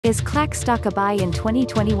Is KLAC stock a buy in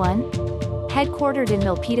 2021? Headquartered in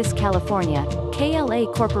Milpitas, California, KLA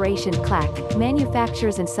Corporation KLAC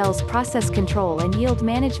manufactures and sells process control and yield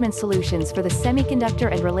management solutions for the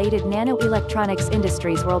semiconductor and related nanoelectronics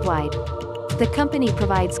industries worldwide. The company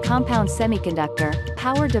provides compound semiconductor,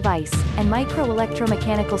 power device, and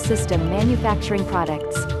microelectromechanical system manufacturing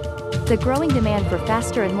products. The growing demand for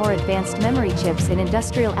faster and more advanced memory chips in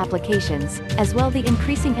industrial applications, as well the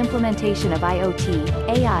increasing implementation of IoT,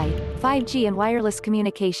 AI, 5G and wireless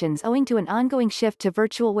communications owing to an ongoing shift to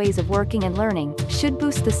virtual ways of working and learning, should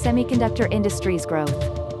boost the semiconductor industry's growth.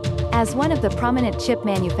 As one of the prominent chip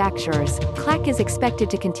manufacturers, KLAC is expected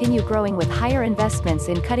to continue growing with higher investments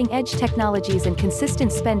in cutting-edge technologies and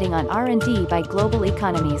consistent spending on R&D by global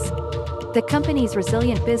economies. The company's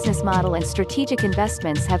resilient business model and strategic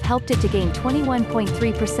investments have helped it to gain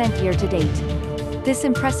 21.3% year-to-date. This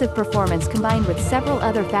impressive performance combined with several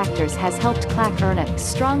other factors has helped KLAC earn a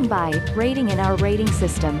strong buy rating in our rating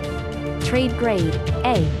system. Trade grade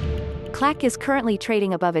A. KLAC is currently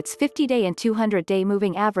trading above its 50-day and 200-day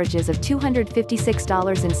moving averages of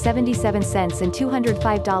 $256.77 and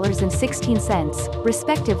 $205.16,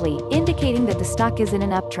 respectively, indicating that the stock is in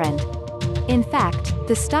an uptrend. In fact,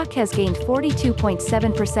 the stock has gained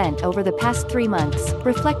 42.7% over the past 3 months,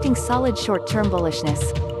 reflecting solid short-term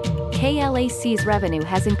bullishness. KLAC's revenue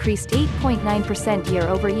has increased 8.9%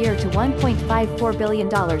 year-over-year to $1.54 billion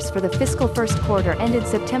for the fiscal first quarter ended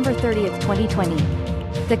September 30, 2020.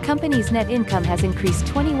 The company's net income has increased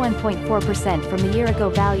 21.4% from the year-ago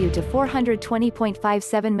value to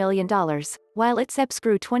 $420.57 million, while its EPS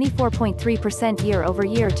grew 24.3%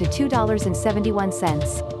 year-over-year to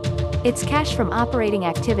 $2.71. Its cash from operating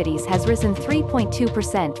activities has risen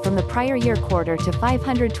 3.2% from the prior year quarter to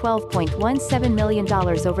 $512.17 million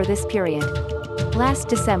over this period. Last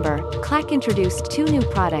December, KLAC introduced 2 new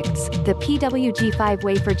products, the PWG5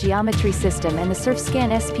 Wafer Geometry System and the Surfscan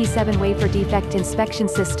SP7 Wafer Defect Inspection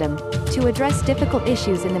System, to address difficult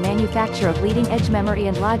issues in the manufacture of leading-edge memory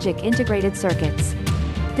and logic integrated circuits.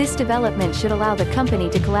 This development should allow the company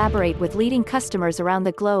to collaborate with leading customers around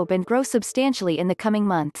the globe and grow substantially in the coming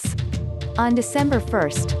months. On December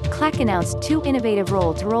 1st, KLAC announced 2 innovative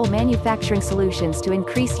roll-to-roll manufacturing solutions to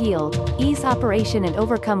increase yield, ease operation and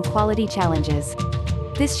overcome quality challenges.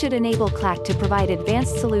 This should enable KLAC to provide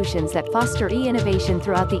advanced solutions that foster innovation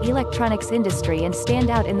throughout the electronics industry and stand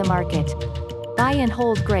out in the market. Buy and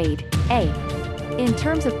hold grade A. In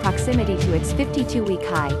terms of proximity to its 52-week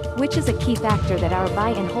high, which is a key factor that our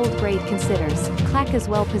buy and hold grade considers, KLAC is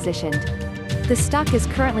well positioned. The stock is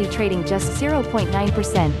currently trading just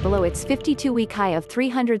 0.9% below its 52-week high of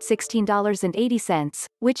 $316.80,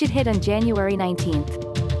 which it hit on January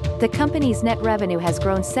 19th. The company's net revenue has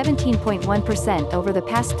grown 17.1% over the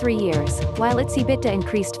past 3 years, while its EBITDA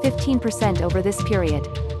increased 15% over this period.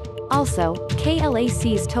 Also,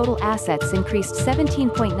 KLAC's total assets increased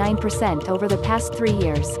 17.9% over the past 3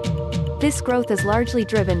 years. This growth is largely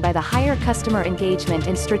driven by the higher customer engagement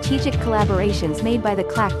and strategic collaborations made by the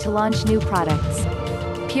KLAC to launch new products.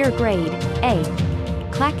 Peer grade A.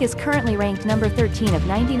 KLAC is currently ranked number 13 of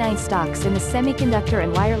 99 stocks in the semiconductor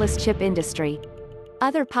and wireless chip industry.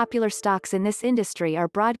 Other popular stocks in this industry are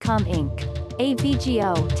Broadcom Inc.,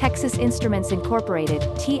 AVGO, Texas Instruments Incorporated,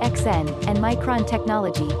 TXN, and Micron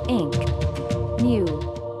Technology, Inc. Mu.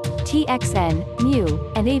 TXN, Mu,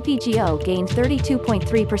 and AVGO gained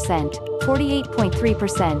 32.3%,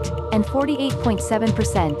 48.3%, and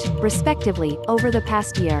 48.7%, respectively, over the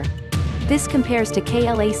past year. This compares to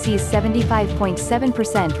KLAC's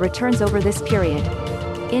 75.7% returns over this period.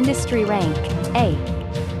 Industry rank A.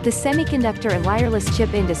 The semiconductor and wireless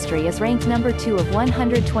chip industry is ranked number 2 of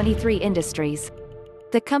 123 industries.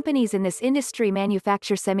 The companies in this industry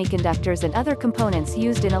manufacture semiconductors and other components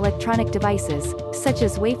used in electronic devices, such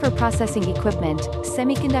as wafer processing equipment,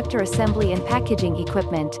 semiconductor assembly and packaging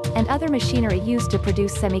equipment, and other machinery used to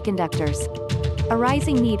produce semiconductors. A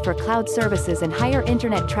rising need for cloud services and higher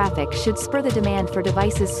internet traffic should spur the demand for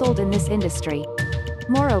devices sold in this industry.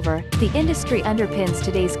 Moreover, the industry underpins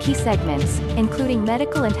today's key segments, including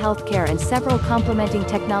medical and healthcare and several complementing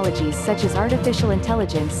technologies such as artificial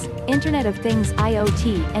intelligence, Internet of Things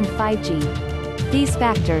 (IoT), and 5G. These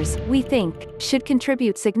factors, we think, should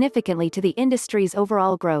contribute significantly to the industry's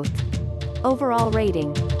overall growth. Overall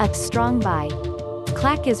rating, a strong buy.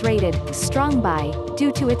 KLAC is rated strong buy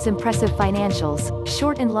due to its impressive financials,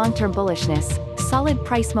 short and long-term bullishness, solid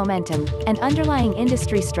price momentum, and underlying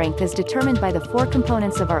industry strength as determined by the 4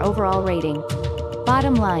 components of our overall rating.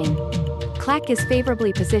 Bottom line. KLAC is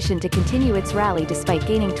favorably positioned to continue its rally despite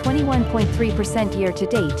gaining 21.3%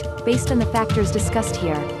 year-to-date, based on the factors discussed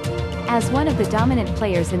here. As one of the dominant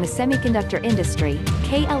players in the semiconductor industry,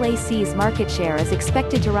 KLAC's market share is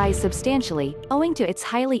expected to rise substantially, owing to its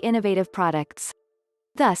highly innovative products.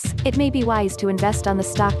 Thus, it may be wise to invest on the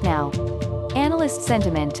stock now. Analyst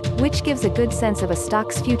sentiment, which gives a good sense of a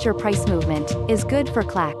stock's future price movement, is good for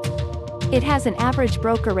KLAC. It has an average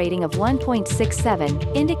broker rating of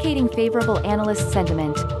 1.67, indicating favorable analyst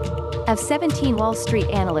sentiment. Of 17 Wall Street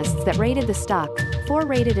analysts that rated the stock, 4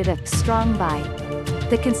 rated it a strong buy.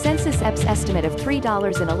 The consensus EPS estimate of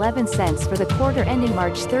 $3.11 for the quarter ending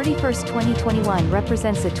March 31, 2021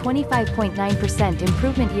 represents a 25.9%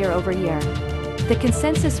 improvement year-over-year. The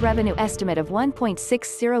consensus revenue estimate of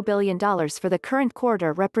 $1.60 billion for the current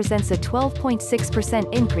quarter represents a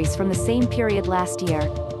 12.6% increase from the same period last year.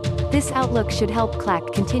 This outlook should help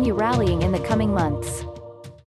KLAC continue rallying in the coming months.